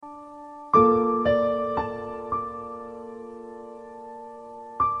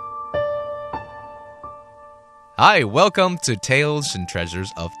Hi, welcome to Tales and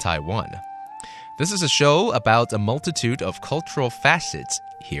Treasures of Taiwan. This is a show about a multitude of cultural facets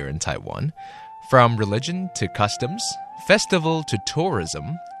here in Taiwan, from religion to customs, festival to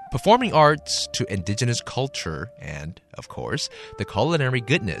tourism, performing arts to indigenous culture, and, of course, the culinary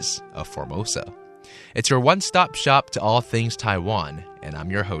goodness of Formosa. It's your one-stop shop to all things Taiwan, and I'm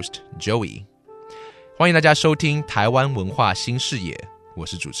your host, Joey. 欢迎大家收听台湾文化新视野，我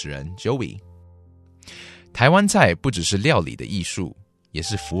是主持人 Joey。台湾菜不只是料理的艺术，也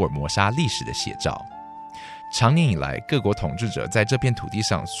是福尔摩沙历史的写照。长年以来，各国统治者在这片土地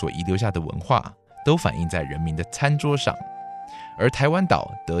上所遗留下的文化，都反映在人民的餐桌上。而台湾岛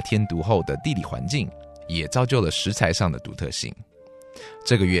得天独厚的地理环境，也造就了食材上的独特性。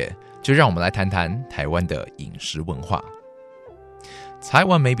这个月，就让我们来谈谈台湾的饮食文化。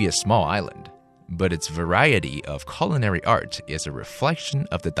Taiwan may be a small island,but its variety of culinary art is a reflection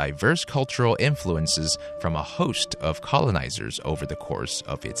of the diverse cultural influences from a host of colonizers over the course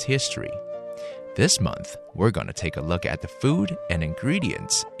of its history. This month, we're going to take a look at the food and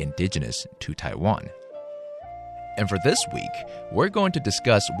ingredients indigenous to Taiwan. And for this week, we're going to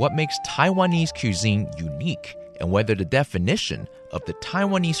discuss what makes Taiwanese cuisine unique and whether the definition of the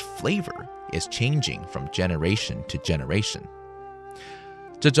Taiwanese flavor is changing from generation to generation.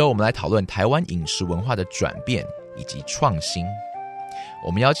这周我们来讨论台湾饮食文化的转变以及创新。我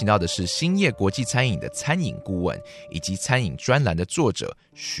们邀请到的是兴业国际餐饮的餐饮顾问以及餐饮专栏的作者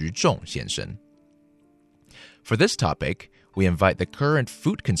徐仲先生。For this topic, we invite the current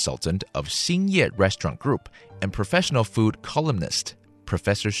food consultant of 兴业 Restaurant Group and professional food columnist,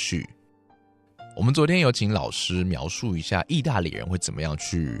 Professor Xu. 我们昨天有请老师描述一下意大利人会怎么样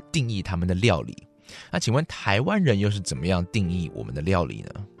去定义他们的料理。那请问台湾人又是怎么样定义我们的料理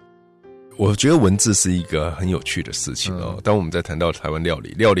呢？我觉得文字是一个很有趣的事情哦。当我们在谈到台湾料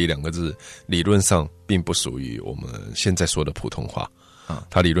理，料理两个字理论上并不属于我们现在说的普通话，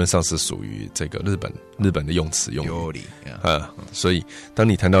它理论上是属于这个日本的用词用语所以当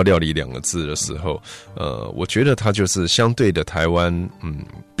你谈到料理两个字的时候，我觉得它就是相对的台湾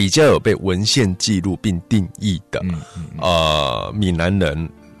比较有被文献记录并定义的闽南人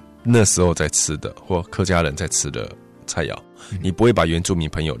那时候在吃的或客家人在吃的菜肴，你不会把原住民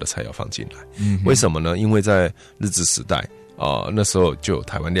朋友的菜肴放进来。为什么呢？因为在日治时代那时候就有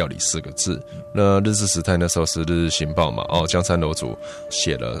台湾料理4个字。那日治时代那时候是日日新报嘛，江山楼主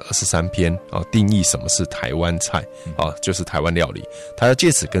写了23篇定义什么是台湾菜就是台湾料理。他要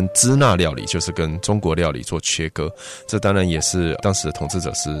借此跟支那料理，就是跟中国料理做切割。这当然也是当时的统治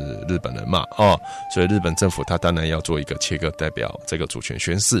者是日本人嘛所以日本政府他当然要做一个切割，代表这个主权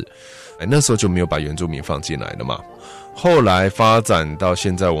宣示。那时候就没有把原住民放进来了嘛。后来发展到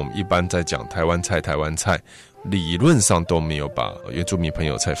现在，我们一般在讲台湾菜理论上都没有把原住民朋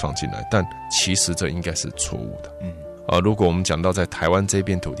友菜放进来，但其实这应该是错误的。如果我们讲到在台湾这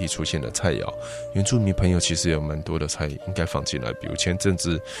片土地出现的菜肴，原住民朋友其实有蛮多的菜应该放进来，比如前阵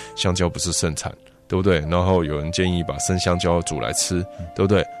子香蕉不是盛产，对不对？然后有人建议把生香蕉煮来吃，对不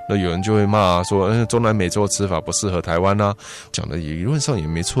对？那有人就会骂说中南美洲吃法不适合台湾讲的理论上也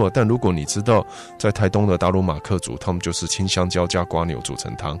没错，但如果你知道在台东的达鲁马克族，他们就是青香蕉加瓜牛煮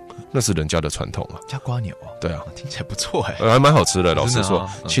成汤，那是人家的传统加瓜牛对啊，听起来不错还蛮好吃的。老实说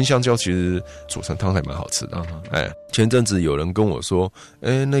青香蕉其实煮成汤还蛮好吃的前阵子有人跟我说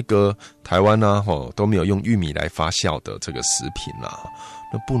那个台湾都没有用玉米来发酵的这个食品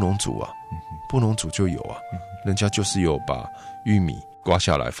那布农族布农族就有人家就是有把玉米刮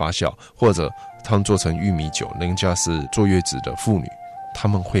下来发酵，或者他们做成玉米酒，人家是坐月子的妇女他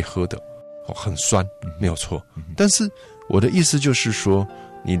们会喝的很酸没有错但是我的意思就是说，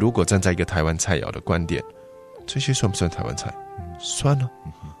你如果站在一个台湾菜肴的观点，这些算不算台湾菜？算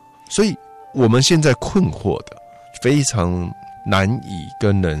所以我们现在困惑的非常难以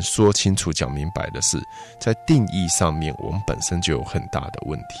跟人说清楚讲明白的是，在定义上面我们本身就有很大的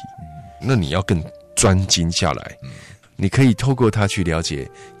问题那你要更专精下来你可以透过它去了解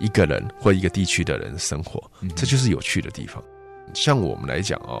一个人或一个地区的人的生活这就是有趣的地方。像我们来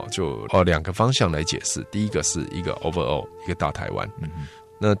讲就2个方向来解释。第一个是一个 overall 一个大台湾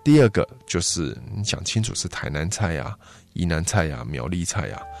那第二个就是你讲清楚是台南菜宜兰菜苗栗菜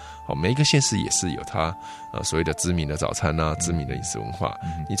每一个县市也是有它所谓的知名的早餐知名的饮食文化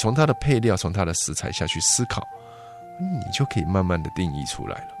你从它的配料从它的食材下去思考，你就可以慢慢的定义出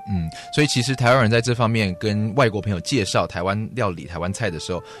来了。所以其实台湾人在这方面跟外国朋友介绍台湾料理台湾菜的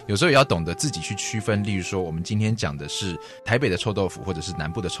时候，有时候也要懂得自己去区分。例如说我们今天讲的是台北的臭豆腐或者是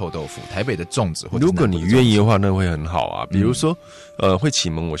南部的臭豆腐，台北的粽子或者是南部的粽子，如果你愿意的话那会很好比如说会启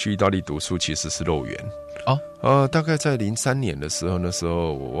蒙我去意大利读书其实是肉圆大概在03年的时候，那时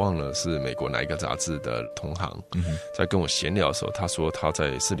候我忘了是美国哪一个杂志的同行，在跟我闲聊的时候，他说他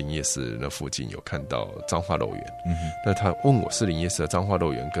在士林夜市那附近有看到彰化肉圆，那他问我士林夜市的彰化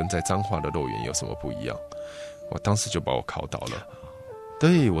肉圆跟在彰化的肉圆有什么不一样，我当时就把我考倒了。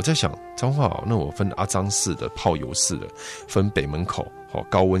对，我在想彰化那我分阿彰式的、泡油式的，分北门口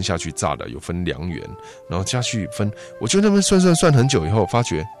高温下去炸的，有分良缘，然后下去分，我就那边算很久以后，发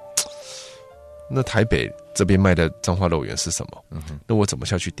觉那台北这边卖的彰化肉圆是什么？那我怎么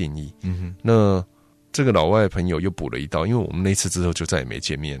下去定义？那这个老外朋友又补了一刀，因为我们那次之后就再也没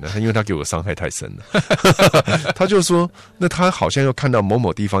见面了，因为他给我伤害太深了。他就说，那他好像又看到某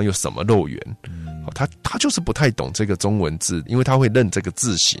某地方有什么肉圆，他就是不太懂这个中文字，因为他会认这个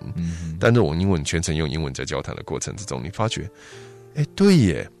字形，但是我英文全程用英文在交谈的过程之中，你发觉，对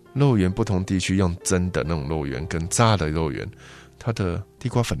耶，肉圆不同地区用蒸的那种肉圆跟炸的肉圆，它的地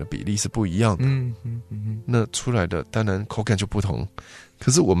瓜粉的比例是不一样的，那出来的当然口感就不同。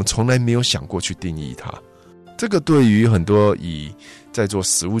可是我们从来没有想过去定义它，这个对于很多在做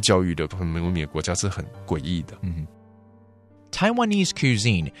食物教育的很文明的国家是很诡异的。Taiwanese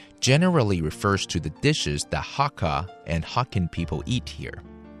cuisine generally refers to the dishes that Hakka and Hokkien people eat here.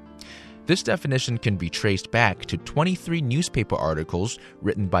 This definition can be traced back to 23 newspaper articles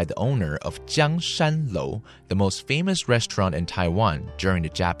written by the owner of Jiangshan Lou, the most famous restaurant in Taiwan during the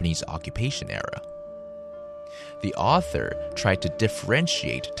Japanese occupation era. The author tried to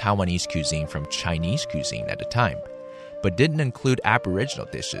differentiate Taiwanese cuisine from Chinese cuisine at the time, but didn't include Aboriginal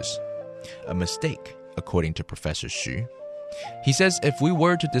dishes. A mistake, according to Professor Xu. He says if we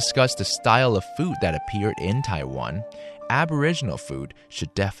were to discuss the style of food that appeared in Taiwan, Aboriginal food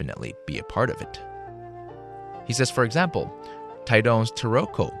should definitely be a part of it. He says, for example, Taiwan's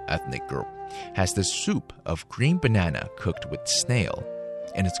Taroko ethnic group has this soup of green banana cooked with snail,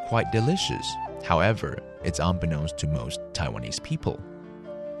 and it's quite delicious. However, it's unbeknownst to most Taiwanese people.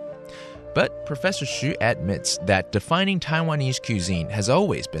 But Professor Xu admits that defining Taiwanese cuisine has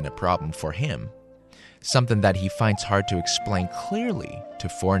always been a problem for him, something that he finds hard to explain clearly to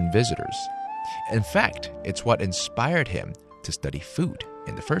foreign visitors. In fact, it's what inspired him to study food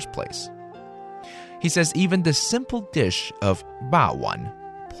in the first place. He says even the simple dish of ba'wan,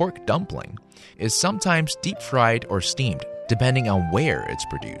 pork dumpling, is sometimes deep-fried or steamed, depending on where it's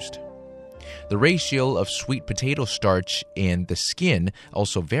produced. The ratio of sweet potato starch in the skin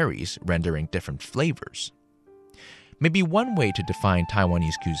also varies, rendering different flavors. Maybe one way to define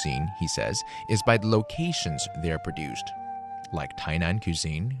Taiwanese cuisine, he says, is by the locations they are produced, like Tainan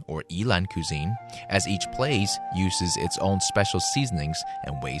cuisine or Yilan cuisine, as each place uses its own special seasonings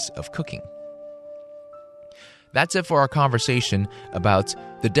and ways of cooking. That's it for our conversation about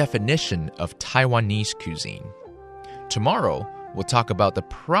the definition of Taiwanese cuisine. Tomorrow, we'll talk about the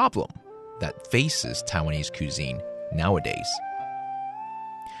problem that faces Taiwanese cuisine nowadays.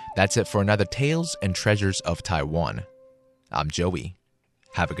 That's it for another Tales and Treasures of Taiwan. I'm Joey.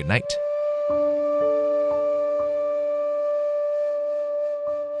 Have a good night.